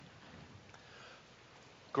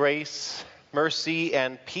Grace, mercy,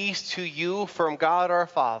 and peace to you from God our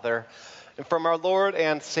Father and from our Lord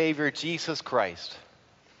and Savior Jesus Christ.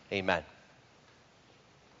 Amen.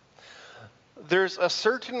 There's a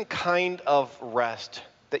certain kind of rest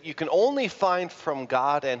that you can only find from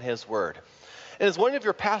God and His Word. And as one of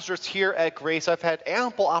your pastors here at Grace, I've had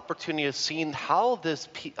ample opportunity to see how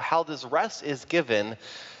this rest is given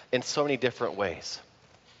in so many different ways.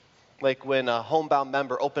 Like when a homebound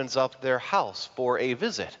member opens up their house for a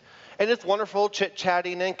visit. And it's wonderful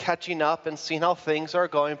chit-chatting and catching up and seeing how things are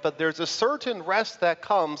going, but there's a certain rest that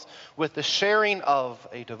comes with the sharing of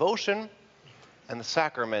a devotion and the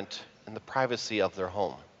sacrament in the privacy of their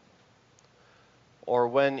home. Or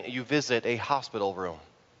when you visit a hospital room.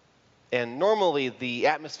 And normally the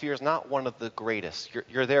atmosphere is not one of the greatest.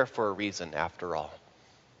 You're there for a reason, after all.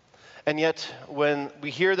 And yet, when we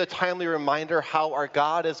hear the timely reminder how our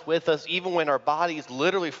God is with us, even when our body is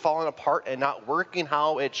literally falling apart and not working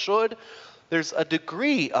how it should, there's a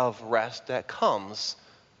degree of rest that comes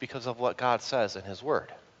because of what God says in His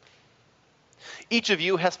Word. Each of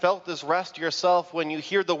you has felt this rest yourself when you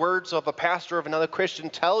hear the words of a pastor of another Christian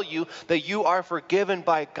tell you that you are forgiven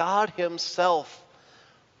by God Himself,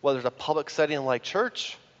 whether it's a public setting like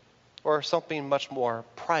church or something much more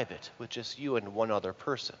private with just you and one other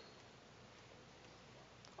person.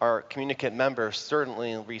 Our communicant members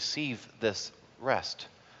certainly receive this rest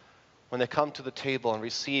when they come to the table and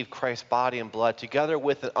receive Christ's body and blood together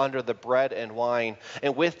with and under the bread and wine.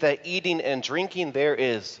 And with that eating and drinking, there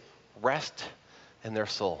is rest in their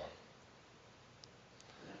soul.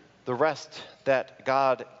 The rest that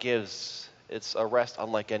God gives, it's a rest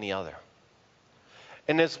unlike any other.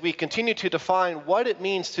 And as we continue to define what it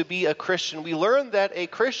means to be a Christian, we learn that a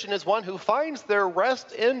Christian is one who finds their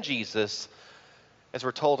rest in Jesus, as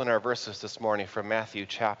we're told in our verses this morning from Matthew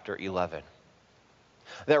chapter 11.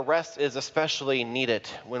 That rest is especially needed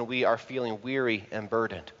when we are feeling weary and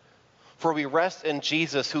burdened. For we rest in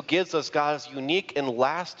Jesus, who gives us God's unique and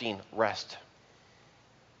lasting rest.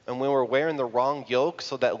 And when we're wearing the wrong yoke,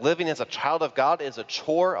 so that living as a child of God is a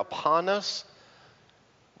chore upon us,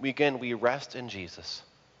 we rest in Jesus,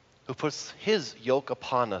 who puts His yoke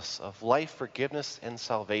upon us of life, forgiveness, and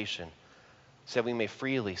salvation, so that we may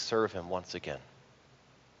freely serve Him once again.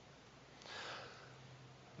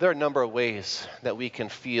 There are a number of ways that we can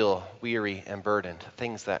feel weary and burdened,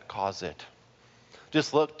 things that cause it.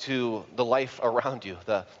 Just look to the life around you,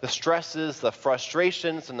 the stresses, the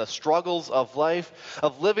frustrations, and the struggles of life,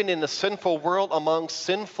 of living in a sinful world among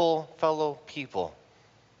sinful fellow people.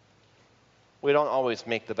 We don't always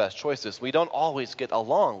make the best choices. We don't always get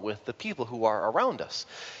along with the people who are around us.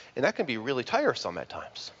 And that can be really tiresome at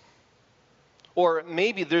times. Or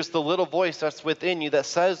maybe there's the little voice that's within you that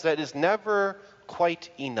says that is never quite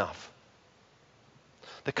enough.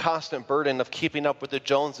 The constant burden of keeping up with the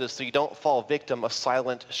Joneses so you don't fall victim of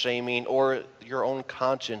silent shaming or your own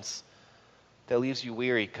conscience that leaves you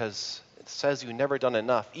weary because it says you've never done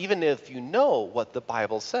enough, even if you know what the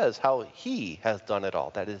Bible says, how He has done it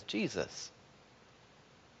all, that is Jesus.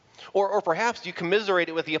 Or perhaps you commiserate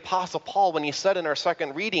it with the Apostle Paul when he said in our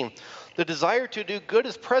second reading, the desire to do good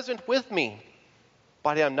is present with me,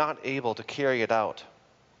 but I am not able to carry it out.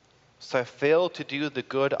 So I fail to do the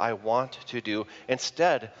good I want to do.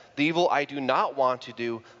 Instead, the evil I do not want to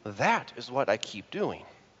do, that is what I keep doing.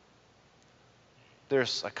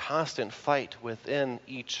 There's a constant fight within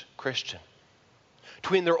each Christian.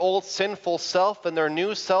 Between their old sinful self and their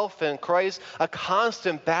new self in Christ, a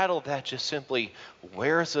constant battle that just simply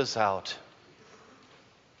wears us out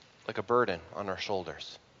like a burden on our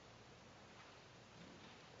shoulders.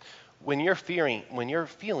 When you're feeling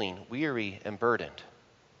weary and burdened,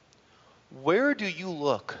 where do you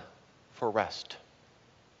look for rest?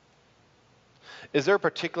 Is there a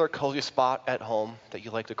particular cozy spot at home that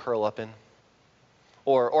you like to curl up in?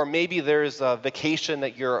 Or maybe there's a vacation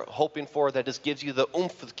that you're hoping for that just gives you the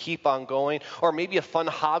oomph to keep on going. Or maybe a fun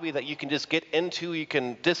hobby that you can just get into, you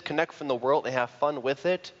can disconnect from the world and have fun with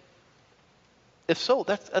it. If so,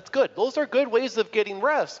 that's good. Those are good ways of getting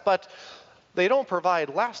rest, but they don't provide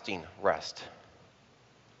lasting rest.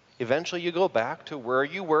 Eventually you go back to where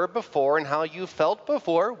you were before and how you felt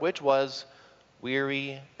before, which was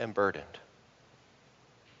weary and burdened.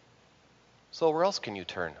 So where else can you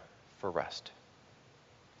turn for rest?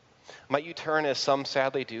 Might you turn, as some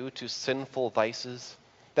sadly do, to sinful vices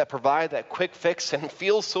that provide that quick fix and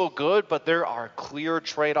feel so good, but there are clear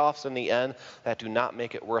trade-offs in the end that do not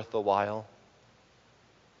make it worth the while?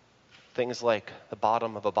 Things like the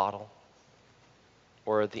bottom of a bottle,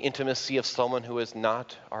 or the intimacy of someone who is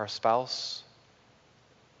not our spouse,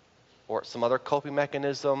 or some other coping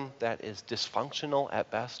mechanism that is dysfunctional at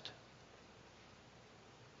best.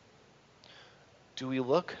 Do we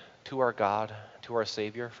look to our God, to our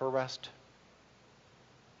Savior for rest?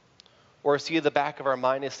 Or is he at the back of our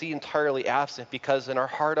mind? Is he entirely absent because in our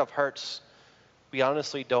heart of hearts, we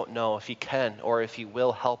honestly don't know if he can or if he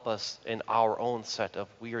will help us in our own set of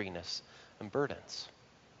weariness and burdens?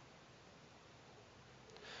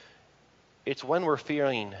 It's when we're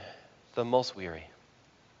feeling the most weary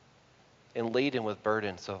and laden with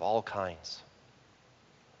burdens of all kinds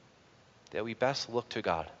that we best look to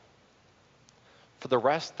God. For the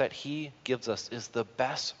rest that he gives us is the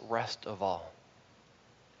best rest of all.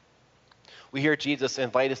 We hear Jesus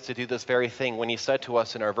invite us to do this very thing when he said to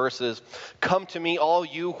us in our verses, "Come to me, all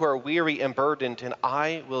you who are weary and burdened, and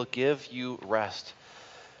I will give you rest."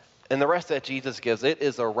 And the rest that Jesus gives, it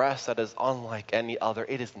is a rest that is unlike any other.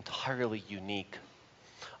 It is entirely unique.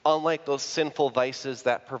 Unlike those sinful vices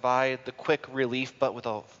that provide the quick relief but with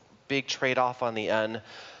a big trade-off on the end,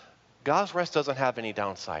 God's rest doesn't have any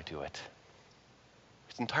downside to it.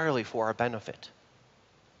 It's entirely for our benefit.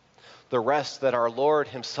 The rest that our Lord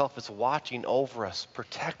himself is watching over us,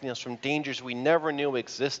 protecting us from dangers we never knew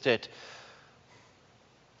existed.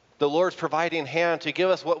 The Lord's providing hand to give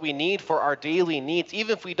us what we need for our daily needs,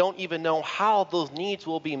 even if we don't even know how those needs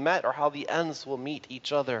will be met or how the ends will meet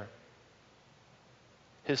each other.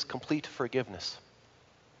 His complete forgiveness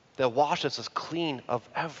that washes us clean of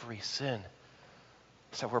every sin,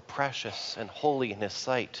 so that we're precious and holy in his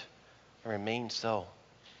sight and remain so.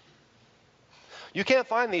 You can't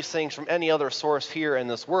find these things from any other source here in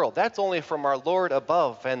this world. That's only from our Lord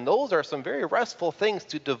above. And those are some very restful things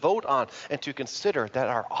to devote on and to consider that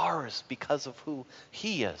are ours because of who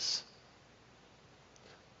he is.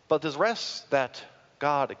 But this rest that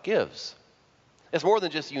God gives is more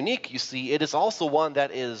than just unique, you see. It is also one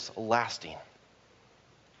that is lasting.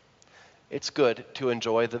 It's good to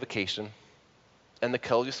enjoy the vacation and the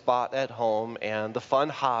cozy spot at home and the fun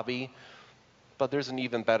hobby, but there's an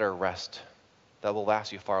even better rest that will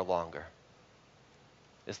last you far longer.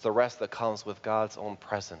 It's the rest that comes with God's own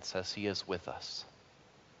presence as he is with us.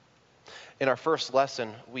 In our first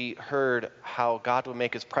lesson, we heard how God would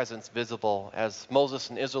make his presence visible as Moses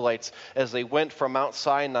and Israelites, as they went from Mount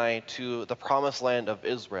Sinai to the promised land of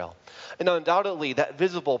Israel. And undoubtedly, that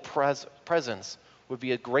visible presence would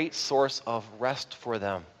be a great source of rest for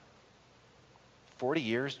them. 40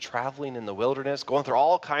 years traveling in the wilderness, going through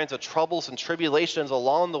all kinds of troubles and tribulations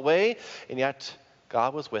along the way, and yet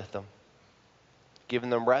God was with them,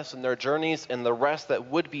 giving them rest in their journeys and the rest that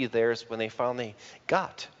would be theirs when they finally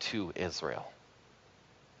got to Israel.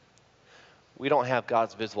 We don't have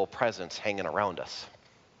God's visible presence hanging around us,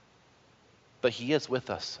 but he is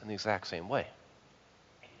with us in the exact same way.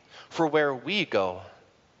 For where we go,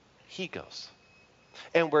 he goes.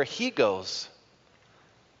 And where he goes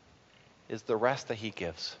is the rest that he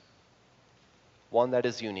gives. One that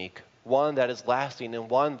is unique, one that is lasting, and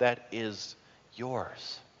one that is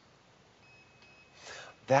yours.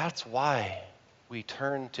 That's why we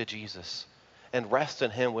turn to Jesus and rest in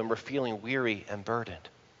him when we're feeling weary and burdened.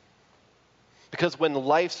 Because when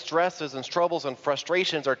life stresses and troubles and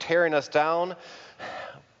frustrations are tearing us down,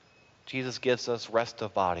 Jesus gives us rest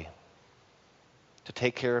of body to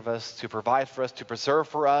take care of us, to provide for us, to preserve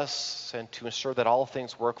for us, and to ensure that all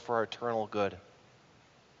things work for our eternal good.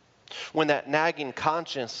 When that nagging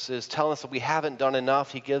conscience is telling us that we haven't done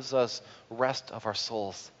enough, he gives us rest of our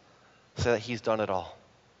souls so that he's done it all.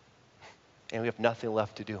 And we have nothing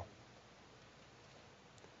left to do.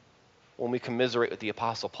 When we commiserate with the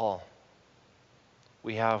Apostle Paul,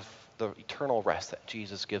 we have the eternal rest that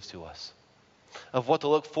Jesus gives to us, of what to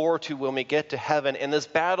look forward to when we get to heaven. And this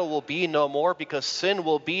battle will be no more because sin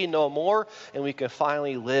will be no more, and we can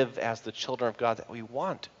finally live as the children of God that we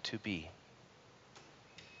want to be.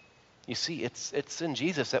 You see, it's in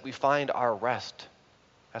Jesus that we find our rest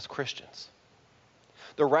as Christians.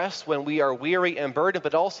 The rest when we are weary and burdened,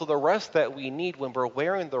 but also the rest that we need when we're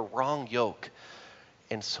wearing the wrong yoke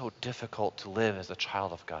and so difficult to live as a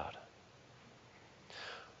child of God.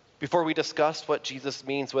 Before we discuss what Jesus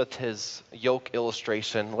means with his yoke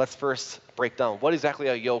illustration, let's first break down what exactly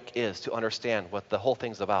a yoke is to understand what the whole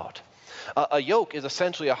thing's about. A yoke is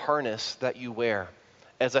essentially a harness that you wear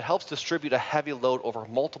as it helps distribute a heavy load over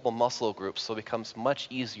multiple muscle groups so it becomes much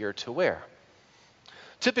easier to wear.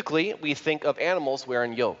 Typically, we think of animals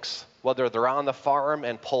wearing yokes, whether they're on the farm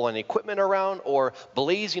and pulling equipment around or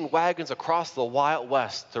blazing wagons across the Wild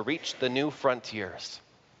West to reach the new frontiers.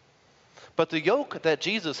 But the yoke that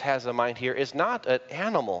Jesus has in mind here is not an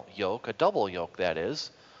animal yoke, a double yoke that is,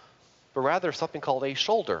 but rather something called a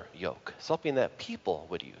shoulder yoke, something that people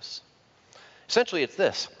would use. Essentially, it's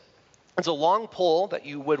this. It's a long pole that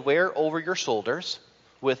you would wear over your shoulders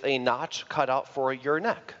with a notch cut out for your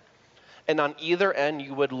neck. And on either end,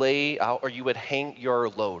 you would lay out or you would hang your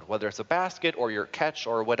load, whether it's a basket or your catch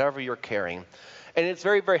or whatever you're carrying. And it's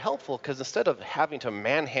very, very helpful because instead of having to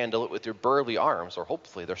manhandle it with your burly arms, or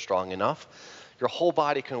hopefully they're strong enough, your whole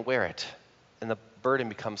body can wear it. And the burden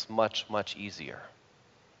becomes much, much easier.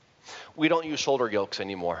 We don't use shoulder yokes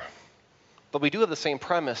anymore. But we do have the same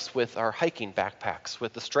premise with our hiking backpacks,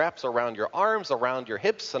 with the straps around your arms, around your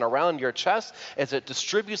hips, and around your chest. As it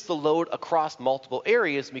distributes the load across multiple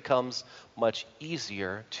areas, it becomes much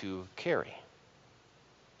easier to carry.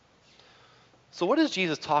 So what is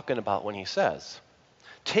Jesus talking about when he says,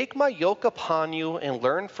 "Take my yoke upon you and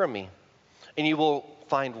learn from me, and you will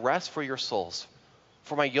find rest for your souls.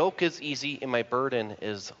 For my yoke is easy and my burden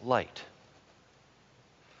is light."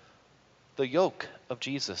 The yoke of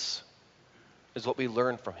Jesus is what we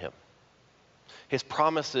learn from him. His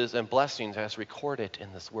promises and blessings as recorded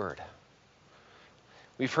in this word.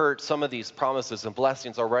 We've heard some of these promises and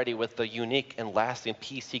blessings already with the unique and lasting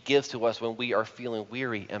peace he gives to us when we are feeling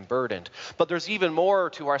weary and burdened. But there's even more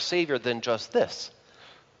to our Savior than just this.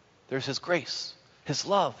 There's his grace, his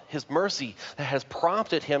love, his mercy that has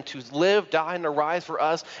prompted him to live, die, and arise for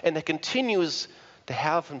us, and that continues to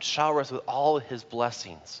have him shower us with all his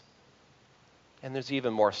blessings. And there's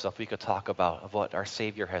even more stuff we could talk about of what our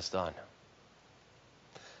Savior has done.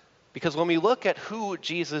 Because when we look at who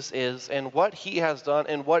Jesus is and what he has done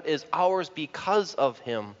and what is ours because of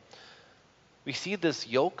him, we see this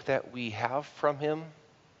yoke that we have from him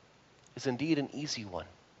is indeed an easy one.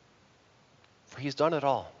 For he's done it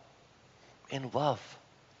all in love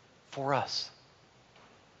for us.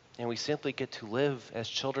 And we simply get to live as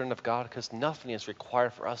children of God because nothing is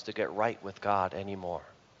required for us to get right with God anymore.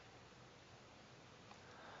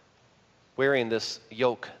 Wearing this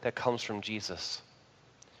yoke that comes from Jesus,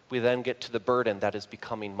 we then get to the burden that is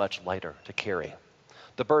becoming much lighter to carry.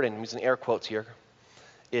 The burden, I'm using air quotes here,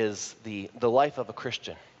 is the life of a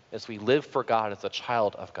Christian as we live for God as a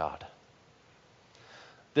child of God.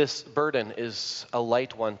 This burden is a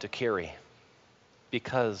light one to carry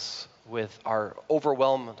because with our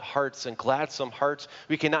overwhelmed hearts and gladsome hearts,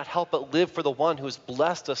 we cannot help but live for the one who has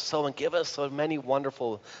blessed us so and given us so many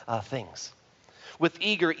wonderful things. With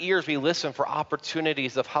eager ears, we listen for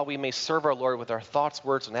opportunities of how we may serve our Lord with our thoughts,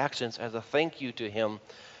 words, and actions as a thank you to him.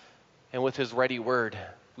 And with his ready word,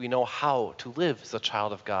 we know how to live as a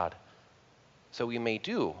child of God, so we may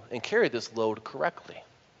do and carry this load correctly.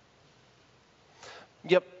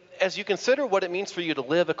 Yep, as you consider what it means for you to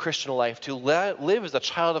live a Christian life, to live as a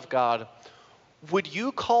child of God, would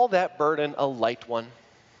you call that burden a light one?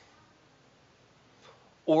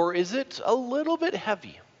 Or is it a little bit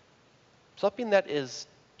heavy? Something that is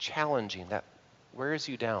challenging, that wears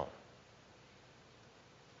you down.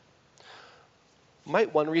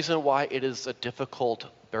 Might one reason why it is a difficult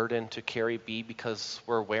burden to carry be because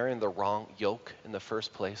we're wearing the wrong yoke in the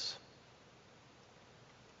first place?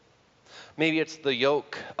 Maybe it's the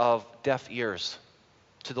yoke of deaf ears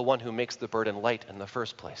to the one who makes the burden light in the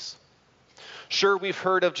first place. Sure, we've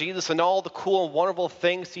heard of Jesus and all the cool and wonderful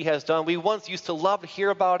things he has done. We once used to love to hear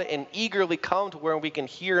about it and eagerly come to where we can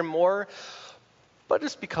hear more, but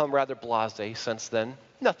it's become rather blasé since then.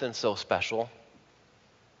 Nothing so special.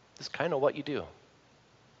 It's kind of what you do.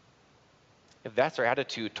 If that's our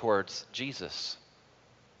attitude towards Jesus,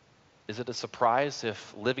 is it a surprise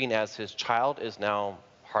if living as his child is now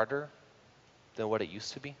harder than what it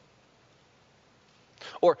used to be?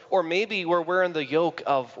 Or maybe we're wearing the yoke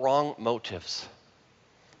of wrong motives.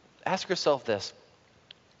 Ask yourself this: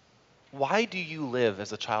 why do you live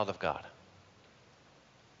as a child of God?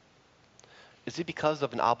 Is it because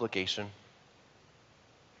of an obligation,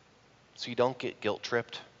 so you don't get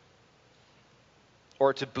guilt-tripped?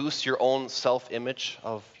 Or to boost your own self-image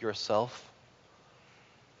of yourself?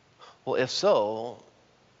 Well, if so,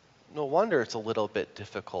 no wonder it's a little bit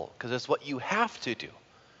difficult, because it's what you have to do.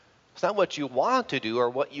 It's not what you want to do or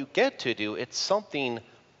what you get to do. It's something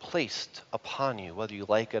placed upon you, whether you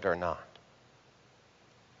like it or not.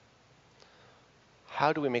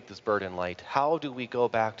 How do we make this burden light? How do we go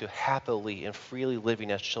back to happily and freely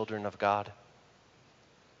living as children of God?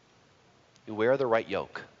 You wear the right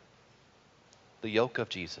yoke, the yoke of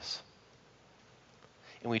Jesus.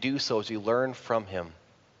 And we do so as we learn from him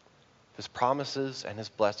his promises and his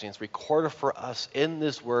blessings recorded for us in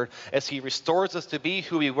this word. As he restores us to be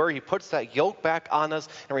who we were, he puts that yoke back on us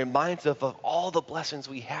and reminds us of all the blessings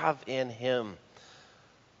we have in him.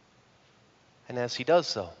 And as he does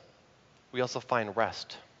so, we also find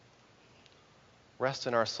rest. Rest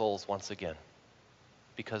in our souls once again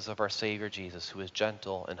because of our Savior Jesus, who is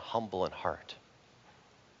gentle and humble in heart.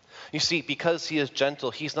 You see, because he is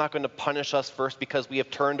gentle, he's not going to punish us first because we have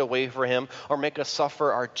turned away from him or make us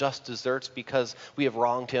suffer our just deserts because we have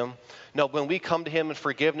wronged him. No, when we come to him in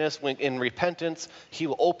forgiveness, in repentance, he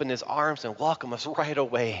will open his arms and welcome us right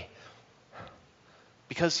away.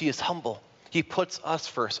 Because he is humble, he puts us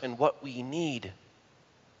first in what we need,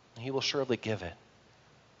 and he will surely give it.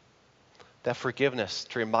 That forgiveness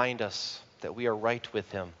to remind us that we are right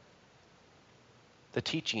with him. The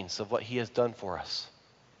teachings of what he has done for us.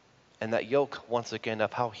 And that yoke, once again,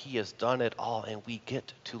 of how he has done it all, and we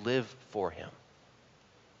get to live for him.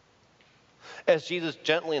 As Jesus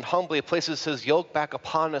gently and humbly places his yoke back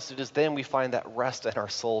upon us, it is then we find that rest in our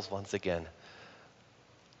souls once again.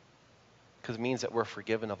 Because it means that we're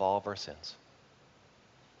forgiven of all of our sins.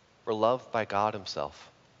 We're loved by God himself.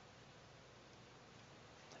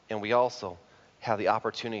 And we also have the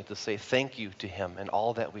opportunity to say thank you to him in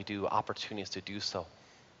all that we do, opportunities to do so.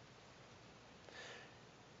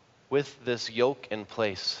 With this yoke in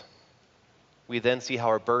place, we then see how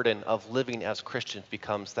our burden of living as Christians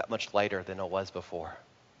becomes that much lighter than it was before.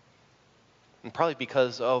 And probably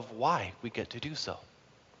because of why we get to do so.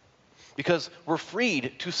 Because we're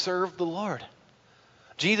freed to serve the Lord.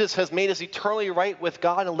 Jesus has made us eternally right with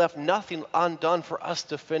God and left nothing undone for us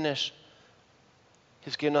to finish.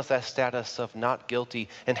 He's given us that status of not guilty,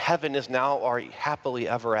 and heaven is now our happily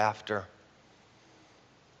ever after.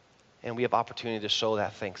 And we have opportunity to show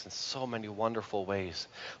that thanks in so many wonderful ways.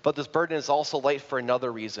 But this burden is also light for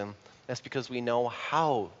another reason. That's because we know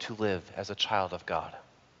how to live as a child of God.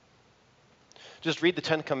 Just read the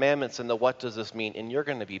 10 Commandments and the what does this mean, and you're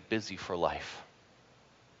going to be busy for life.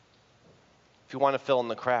 If you want to fill in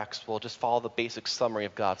the cracks, well, just follow the basic summary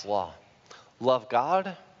of God's law. Love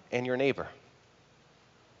God and your neighbor.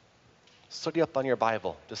 Study up on your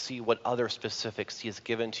Bible to see what other specifics he has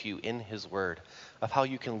given to you in his word of how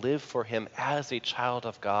you can live for him as a child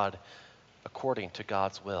of God according to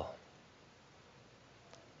God's will.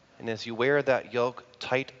 And as you wear that yoke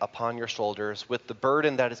tight upon your shoulders with the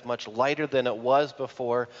burden that is much lighter than it was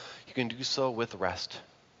before, you can do so with rest.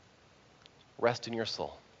 Rest in your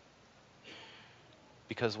soul.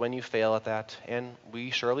 Because when you fail at that, and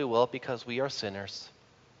we surely will because we are sinners,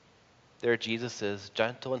 there Jesus is,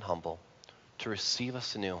 gentle and humble, to receive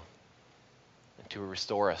us anew and to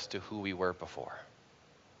restore us to who we were before.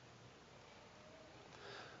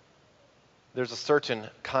 There's a certain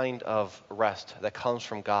kind of rest that comes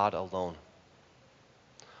from God alone.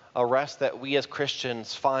 A rest that we as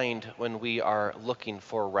Christians find when we are looking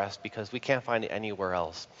for rest because we can't find it anywhere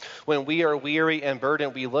else. When we are weary and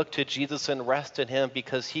burdened, we look to Jesus and rest in him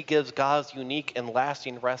because he gives God's unique and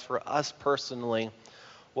lasting rest for us personally.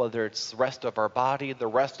 Whether it's the rest of our body, the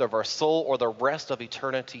rest of our soul, or the rest of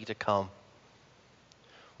eternity to come.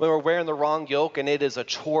 When we're wearing the wrong yoke and it is a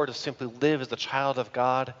chore to simply live as a child of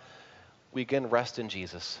God, we again rest in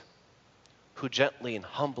Jesus, who gently and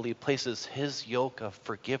humbly places his yoke of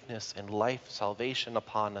forgiveness and life, salvation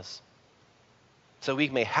upon us, so we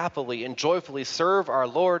may happily and joyfully serve our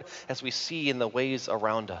Lord as we see in the ways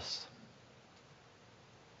around us.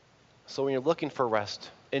 So when you're looking for rest,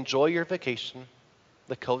 enjoy your vacation,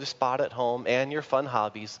 the cozy spot at home, and your fun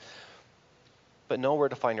hobbies, but know where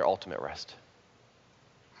to find your ultimate rest.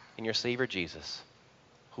 In your Savior Jesus,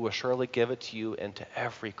 who will surely give it to you and to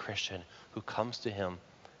every Christian who comes to him,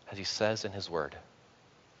 as he says in his word.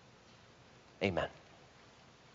 Amen.